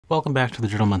Welcome back to the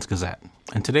Gentleman's Gazette.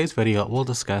 In today's video, we'll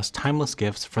discuss timeless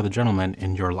gifts for the gentleman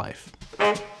in your life.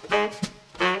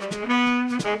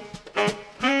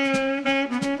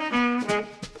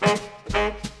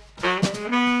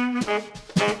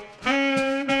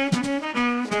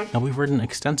 Now, we've written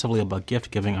extensively about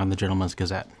gift giving on the Gentleman's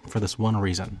Gazette for this one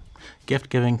reason. Gift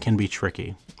giving can be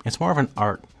tricky. It's more of an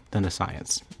art than a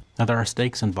science. Now, there are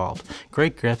stakes involved.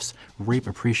 Great gifts reap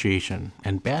appreciation,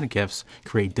 and bad gifts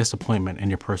create disappointment in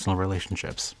your personal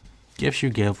relationships. Gifts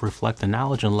you give reflect the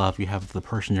knowledge and love you have of the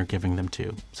person you're giving them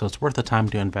to, so it's worth the time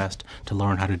to invest to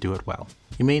learn how to do it well.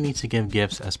 You may need to give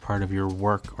gifts as part of your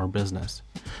work or business,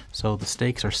 so the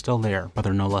stakes are still there, but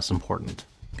they're no less important.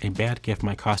 A bad gift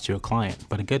might cost you a client,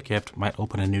 but a good gift might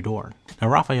open a new door. Now,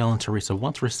 Raphael and Teresa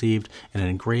once received an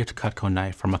engraved Cutco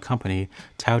knife from a company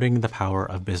touting the power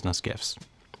of business gifts,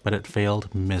 but it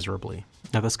failed miserably.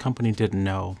 Now, this company didn't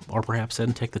know, or perhaps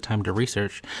didn't take the time to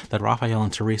research, that Raphael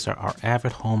and Teresa are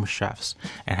avid home chefs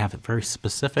and have very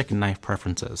specific knife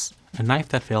preferences. A knife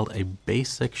that failed a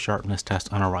basic sharpness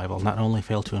test on arrival not only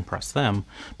failed to impress them,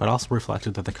 but also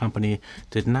reflected that the company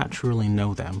did not truly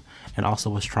know them and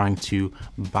also was trying to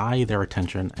buy their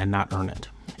attention and not earn it.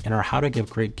 In our How to Give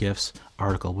Great Gifts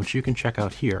article, which you can check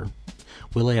out here,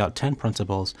 we lay out 10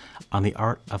 principles on the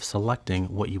art of selecting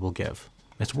what you will give.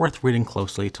 It's worth reading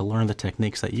closely to learn the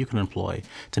techniques that you can employ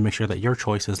to make sure that your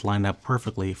choices line up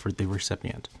perfectly for the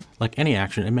recipient. Like any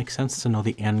action, it makes sense to know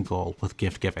the end goal with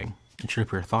gift giving. It should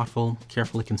appear thoughtful,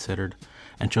 carefully considered,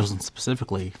 and chosen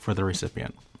specifically for the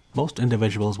recipient. Most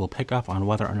individuals will pick up on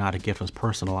whether or not a gift was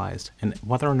personalized and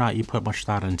whether or not you put much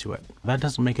thought into it. That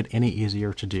doesn't make it any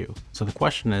easier to do. So the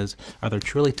question is, are there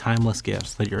truly timeless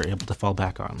gifts that you're able to fall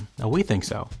back on? Now, we think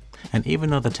so. And even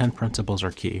though the 10 principles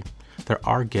are key, there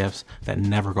are gifts that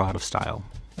never go out of style.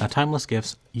 Now, timeless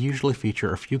gifts usually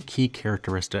feature a few key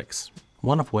characteristics,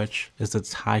 one of which is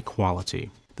its high quality.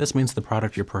 This means the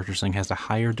product you're purchasing has a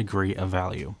higher degree of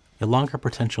value, a longer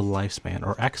potential lifespan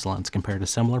or excellence compared to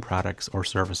similar products or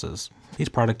services. These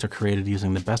products are created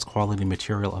using the best quality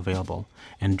material available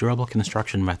and durable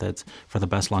construction methods for the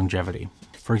best longevity.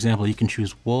 For example, you can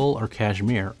choose wool or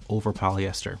cashmere over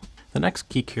polyester. The next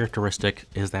key characteristic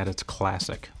is that it's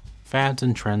classic. Fads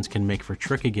and trends can make for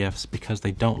tricky gifts because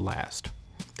they don't last.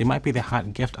 They might be the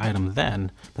hot gift item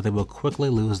then, but they will quickly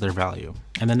lose their value.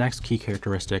 And the next key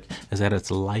characteristic is that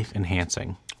it's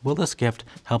life-enhancing. Will this gift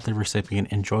help the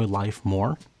recipient enjoy life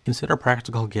more? Consider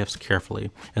practical gifts carefully,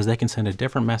 as they can send a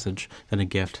different message than a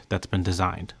gift that's been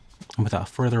designed. And without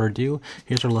further ado,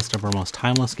 here's our list of our most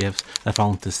timeless gifts that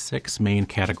fall into 6 main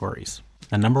categories.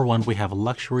 Now, number 1, we have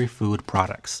luxury food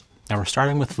products. Now, we're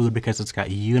starting with food because it's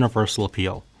got universal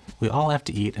appeal. We all have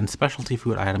to eat, and specialty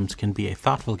food items can be a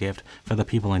thoughtful gift for the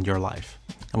people in your life.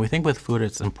 And we think with food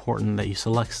it's important that you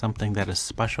select something that is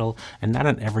special and not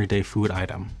an everyday food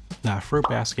item. Now, a fruit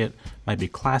basket might be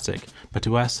classic, but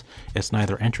to us, it's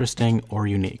neither interesting or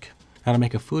unique. Now, to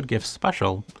make a food gift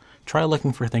special, try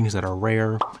looking for things that are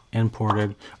rare,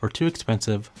 imported, or too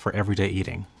expensive for everyday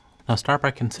eating. Now, start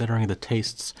by considering the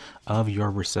tastes of your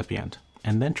recipient,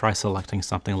 and then try selecting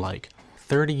something like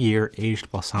 30-year aged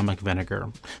balsamic vinegar.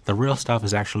 The real stuff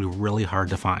is actually really hard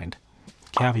to find.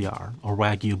 Caviar or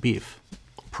Wagyu beef.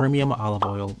 Premium olive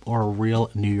oil or a real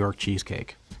New York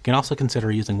cheesecake. You can also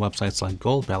consider using websites like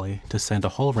Goldbelly to send a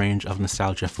whole range of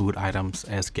nostalgia food items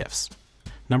as gifts.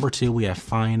 Number 2, we have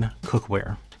fine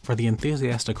cookware. For the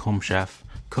enthusiastic home chef,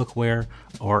 cookware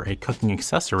or a cooking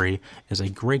accessory is a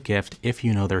great gift if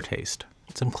you know their taste.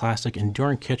 Some classic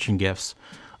enduring kitchen gifts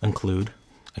include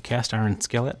a cast iron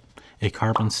skillet, a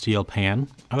carbon steel pan,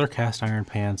 other cast iron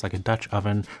pans like a Dutch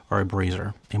oven or a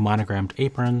brazier, a monogrammed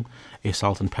apron, a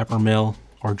salt and pepper mill,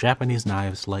 or Japanese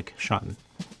knives like shun.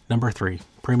 Number 3,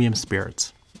 premium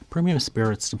spirits. Premium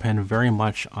spirits depend very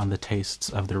much on the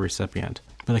tastes of the recipient,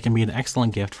 but they can be an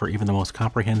excellent gift for even the most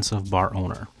comprehensive bar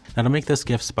owner. Now, to make this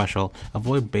gift special,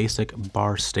 avoid basic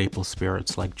bar staple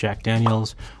spirits like Jack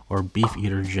Daniel's or Beef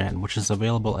Eater Gin, which is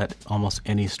available at almost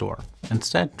any store.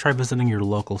 Instead, try visiting your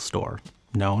local store.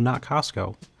 No, not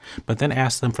Costco. But then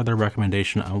ask them for their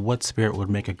recommendation on what spirit would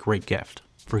make a great gift.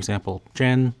 For example,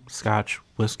 gin, scotch,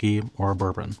 whiskey, or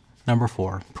bourbon. Number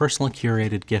 4, personally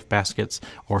curated gift baskets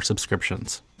or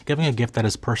subscriptions. Giving a gift that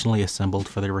is personally assembled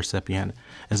for the recipient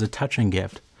is a touching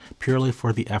gift purely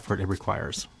for the effort it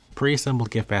requires.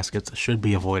 Pre-assembled gift baskets should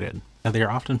be avoided, as they are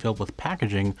often filled with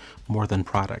packaging more than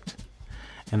product,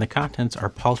 and the contents are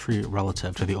paltry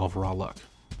relative to the overall look.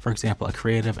 For example, a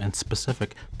creative and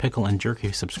specific pickle and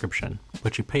jerky subscription,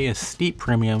 but you pay a steep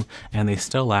premium and they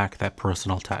still lack that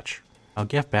personal touch. A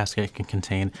gift basket can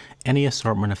contain any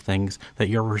assortment of things that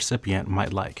your recipient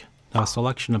might like. Now, a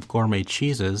selection of gourmet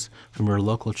cheeses from your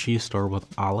local cheese store with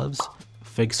olives,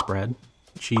 fig spread,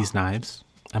 cheese knives,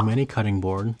 a mini cutting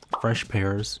board, fresh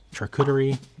pears,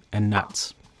 charcuterie, and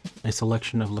nuts. A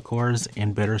selection of liqueurs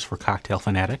and bitters for cocktail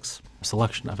fanatics. A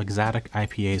selection of exotic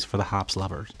IPAs for the hops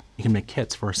lovers. You can make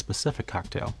kits for a specific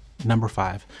cocktail. Number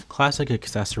 5, classic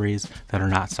accessories that are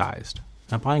not sized.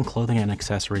 Now, buying clothing and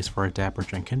accessories for a dapper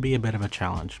drink can be a bit of a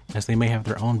challenge, as they may have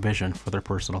their own vision for their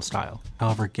personal style.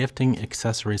 However, gifting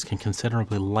accessories can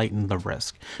considerably lighten the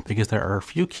risk, because there are a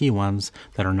few key ones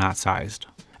that are not sized.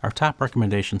 Our top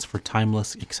recommendations for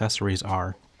timeless accessories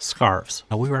are scarves.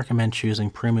 Now, we recommend choosing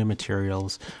premium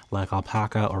materials like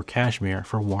alpaca or cashmere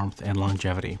for warmth and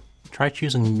longevity. Try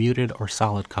choosing muted or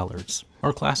solid colors,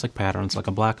 or classic patterns like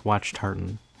a black watch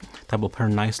tartan that will pair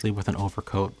nicely with an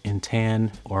overcoat in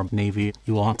tan or navy.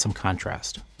 You will want some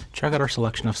contrast. Check out our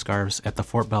selection of scarves at the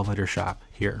Fort Belvedere shop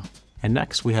here. And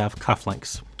next we have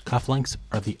cufflinks. Cufflinks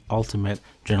are the ultimate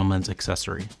gentleman's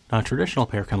accessory. Now, a traditional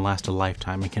pair can last a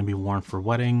lifetime and can be worn for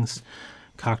weddings,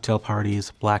 cocktail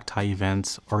parties, black tie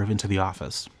events, or even to the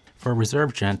office. For a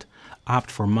reserve gent, opt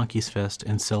for monkey's fist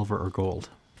in silver or gold.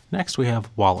 Next we have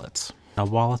wallets. Now,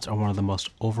 wallets are one of the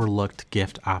most overlooked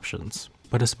gift options.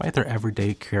 But despite their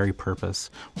everyday carry purpose,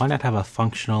 why not have a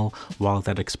functional wallet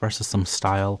that expresses some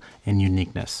style and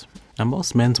uniqueness? Now,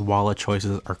 most men's wallet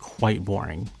choices are quite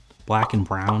boring. Black and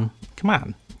brown? Come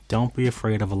on, don't be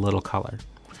afraid of a little color.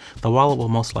 The wallet will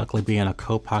most likely be in a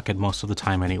coat pocket most of the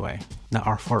time anyway. Now,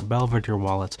 our Fort Belvedere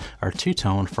wallets are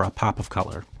two-tone for a pop of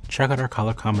color. Check out our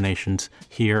color combinations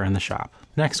here in the shop.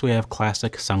 Next, we have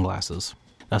classic sunglasses.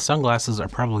 Now, sunglasses are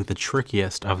probably the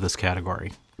trickiest of this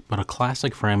category, but a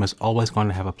classic frame is always going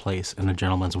to have a place in a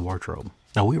gentleman's wardrobe.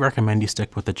 Now, we recommend you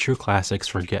stick with the true classics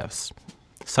for gifts,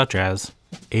 such as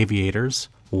aviators,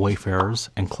 wayfarers,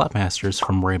 and clubmasters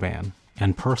from Ray-Ban,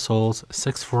 and Persols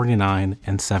 649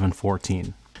 and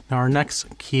 714. Now, our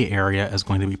next key area is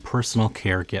going to be personal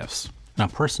care gifts. Now,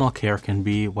 personal care can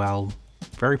be, well,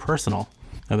 very personal.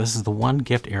 Now, this is the one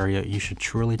gift area you should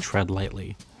truly tread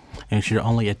lightly, and you should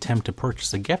only attempt to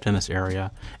purchase a gift in this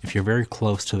area if you're very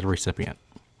close to the recipient.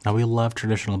 Now, we love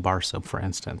traditional bar soap, for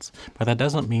instance, but that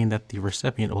doesn't mean that the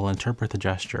recipient will interpret the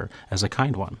gesture as a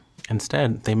kind one.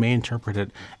 Instead, they may interpret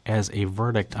it as a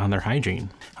verdict on their hygiene.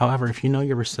 However, if you know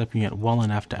your recipient well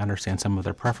enough to understand some of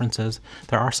their preferences,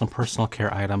 there are some personal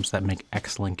care items that make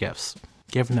excellent gifts.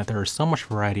 Given that there is so much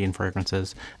variety in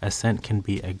fragrances, a scent can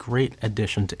be a great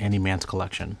addition to any man's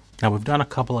collection. Now, we've done a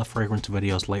couple of fragrance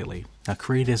videos lately. Now,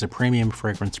 Creed is a premium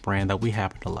fragrance brand that we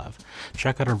happen to love.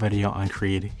 Check out our video on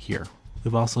Creed here.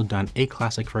 We've also done 8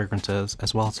 classic fragrances,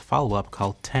 as well as a follow-up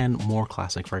called 10 more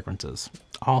classic fragrances.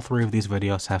 All 3 of these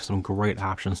videos have some great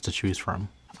options to choose from.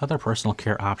 Other personal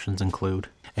care options include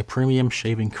a premium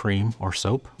shaving cream or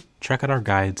soap. Check out our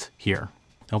guides here.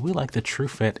 Now, we like the True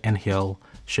Fit and Hill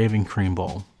shaving cream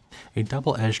bowl, a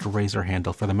double-edged razor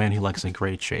handle for the man who likes a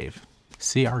great shave.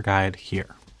 See our guide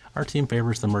here. Our team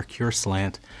favors the Mercure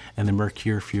Slant and the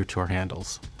Mercure Futur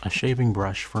handles, a shaving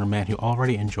brush for a man who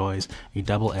already enjoys a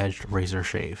double-edged razor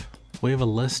shave. We have a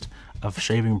list of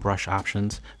shaving brush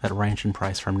options that range in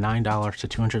price from $9 to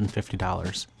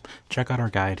 $250. Check out our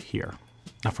guide here.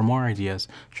 Now, for more ideas,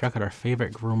 check out our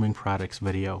favorite grooming products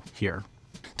video here.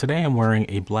 Today I'm wearing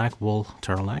a black wool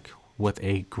turtleneck with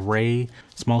a gray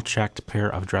small checked pair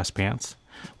of dress pants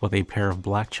with a pair of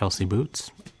black Chelsea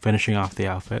boots, finishing off the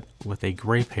outfit with a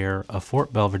gray pair of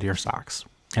Fort Belvedere socks.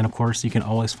 And of course, you can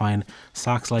always find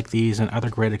socks like these and other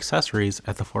great accessories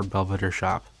at the Fort Belvedere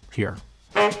shop here.